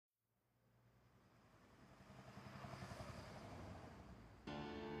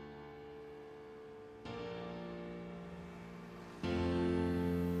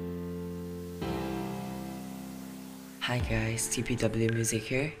Hi guys, TPW Music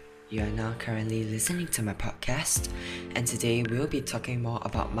here. You are now currently listening to my podcast, and today we'll be talking more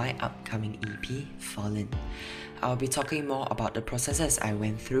about my upcoming EP, Fallen. I'll be talking more about the processes I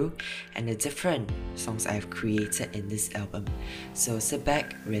went through and the different songs I've created in this album. So sit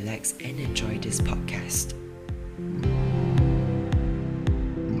back, relax, and enjoy this podcast.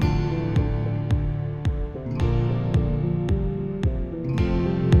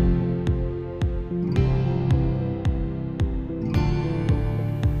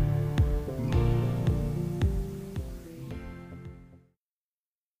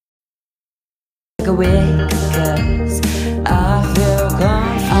 Away, cause I feel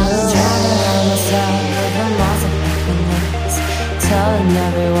confused. Telling myself with lots of happiness, telling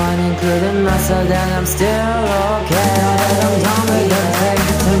everyone, including myself, that I'm still okay. That I'm done with the fake,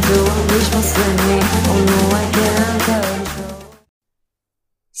 time to unleash my slimmy. Oh no, I can't control.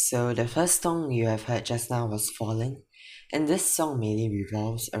 So the first song you have heard just now was Fallen, and this song mainly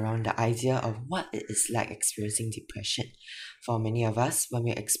revolves around the idea of what it is like experiencing depression. For many of us, when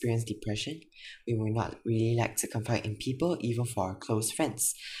we experience depression, we would not really like to confide in people, even for our close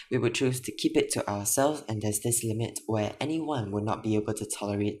friends. We would choose to keep it to ourselves, and there's this limit where anyone would not be able to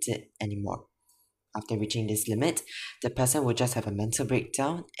tolerate it anymore. After reaching this limit, the person will just have a mental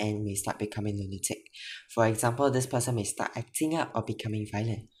breakdown and may start becoming lunatic. For example, this person may start acting up or becoming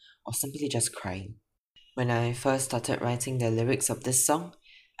violent, or simply just crying. When I first started writing the lyrics of this song,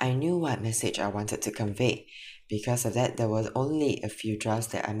 I knew what message I wanted to convey. Because of that, there was only a few drafts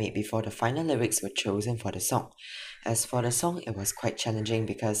that I made before the final lyrics were chosen for the song. As for the song, it was quite challenging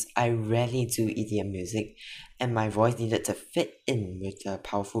because I rarely do EDM music, and my voice needed to fit in with the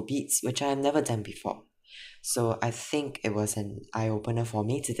powerful beats, which I have never done before. So I think it was an eye-opener for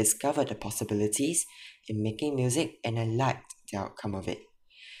me to discover the possibilities in making music, and I liked the outcome of it.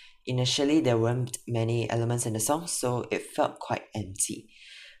 Initially, there weren't many elements in the song, so it felt quite empty.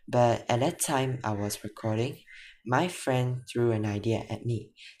 But at that time I was recording, my friend threw an idea at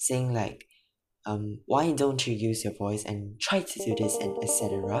me, saying like, why don't you use your voice and try to do this and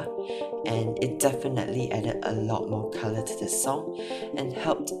etc. And it definitely added a lot more color to the song and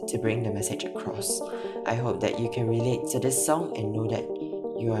helped to bring the message across. I hope that you can relate to this song and know that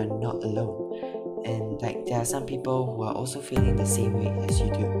you are not alone. And like there are some people who are also feeling the same way as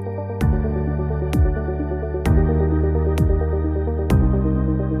you do.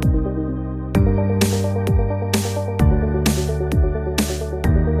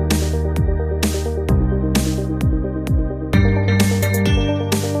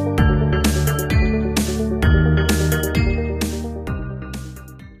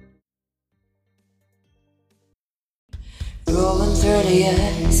 Rolling through the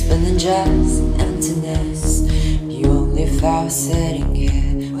years, feeling just emptiness. You only found sitting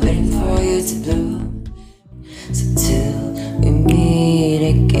here, waiting for you to bloom. So till we meet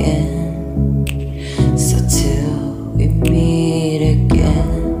again. So till we meet again.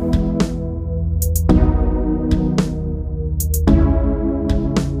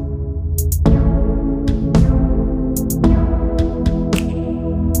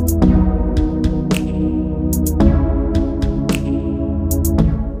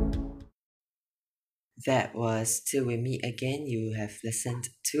 That was Till We Meet Again you have listened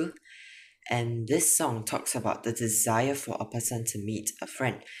to. And this song talks about the desire for a person to meet a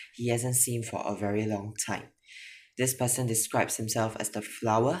friend he hasn't seen for a very long time. This person describes himself as the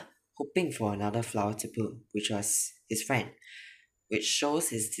flower, hoping for another flower to bloom, which was his friend, which shows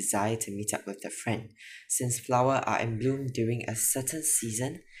his desire to meet up with the friend. Since flowers are in bloom during a certain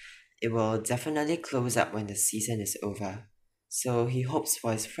season, it will definitely close up when the season is over. So he hopes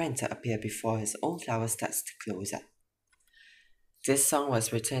for his friend to appear before his own flower starts to close up. This song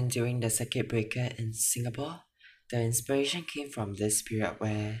was written during the circuit breaker in Singapore. The inspiration came from this period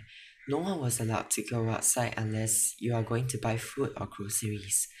where no one was allowed to go outside unless you are going to buy food or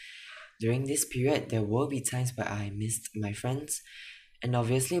groceries. During this period, there will be times where I missed my friends and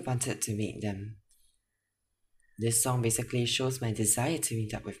obviously wanted to meet them. This song basically shows my desire to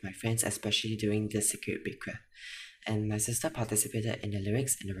meet up with my friends, especially during the circuit breaker. And my sister participated in the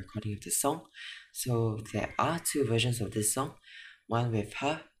lyrics and the recording of the song. So there are two versions of this song, one with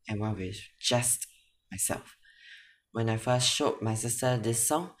her and one with just myself. When I first showed my sister this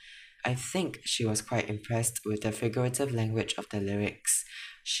song, I think she was quite impressed with the figurative language of the lyrics.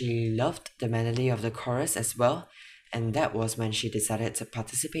 She loved the melody of the chorus as well, and that was when she decided to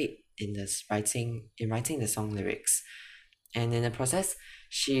participate in writing the song lyrics. And in the process,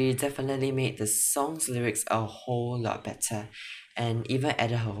 she definitely made the song's lyrics a whole lot better and even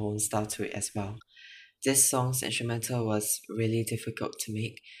added her own style to it as well. This song's instrumental was really difficult to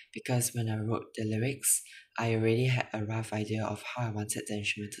make because when I wrote the lyrics, I already had a rough idea of how I wanted the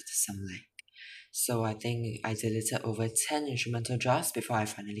instrumental to sound like. So I think I deleted over 10 instrumental drafts before I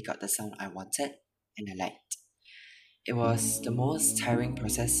finally got the sound I wanted and I liked. It was the most tiring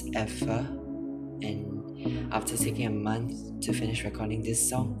process ever, and after taking a month to finish recording this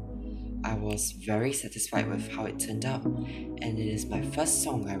song, I was very satisfied with how it turned out, and it is my first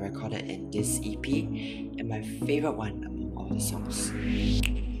song I recorded in this EP and my favorite one among all the songs.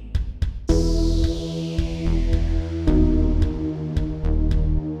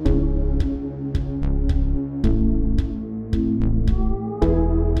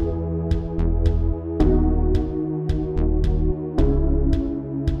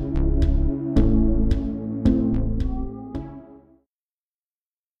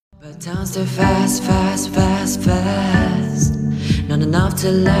 But time's too fast, fast, fast, fast. Not enough to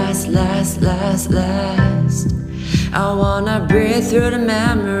last. I wanna breathe through the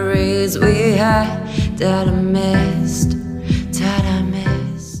memories we had that I missed.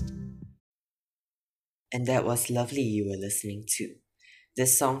 And that was Lovely you were listening to.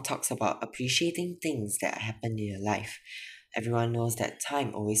 This song talks about appreciating things that happen in your life. Everyone knows that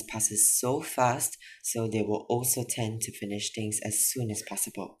time always passes so fast, so they will also tend to finish things as soon as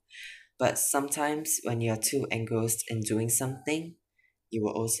possible. But sometimes when you're too engrossed in doing something, you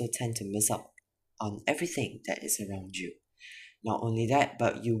will also tend to miss out on everything that is around you. Not only that,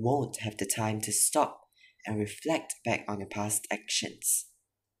 but you won't have the time to stop and reflect back on your past actions.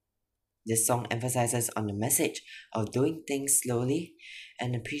 This song emphasizes on the message of doing things slowly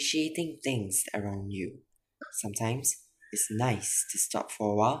and appreciating things around you. Sometimes it's nice to stop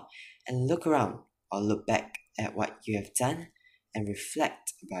for a while and look around or look back at what you have done and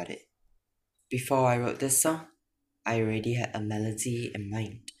reflect about it. Before I wrote this song, I already had a melody in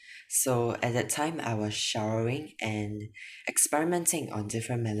mind. So at that time, I was showering and experimenting on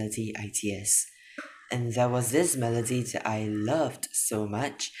different melody ideas. And there was this melody that I loved so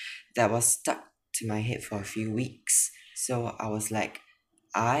much that was stuck to my head for a few weeks. So I was like,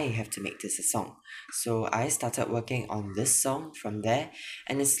 I have to make this a song. So I started working on this song from there,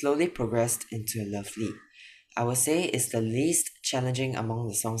 and it slowly progressed into Lovely. I would say it's the least challenging among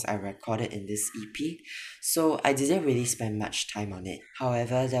the songs I recorded in this EP, so I didn't really spend much time on it.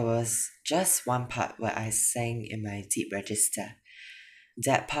 However, there was just one part where I sang in my deep register.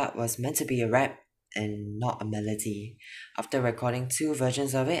 That part was meant to be a rap and not a melody. After recording 2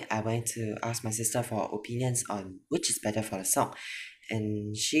 versions of it, I went to ask my sister for opinions on which is better for the song,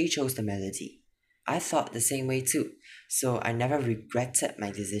 and she chose the melody. I thought the same way too, so I never regretted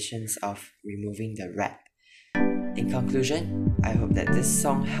my decisions of removing the rap. In conclusion, I hope that this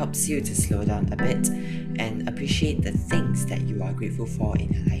song helps you to slow down a bit and appreciate the things that you are grateful for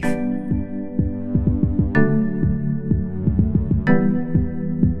in your life.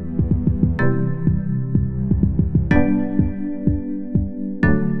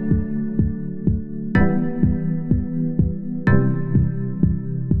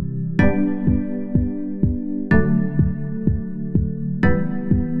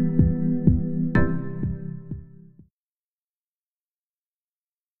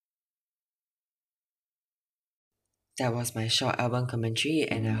 That was my short album commentary,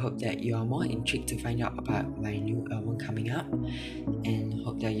 and I hope that you are more intrigued to find out about my new album coming up, and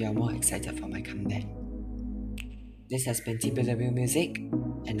hope that you are more excited for my comeback. This has been TBW Music,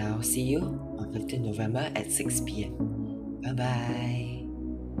 and I'll see you on 15 November at 6 PM. Bye bye.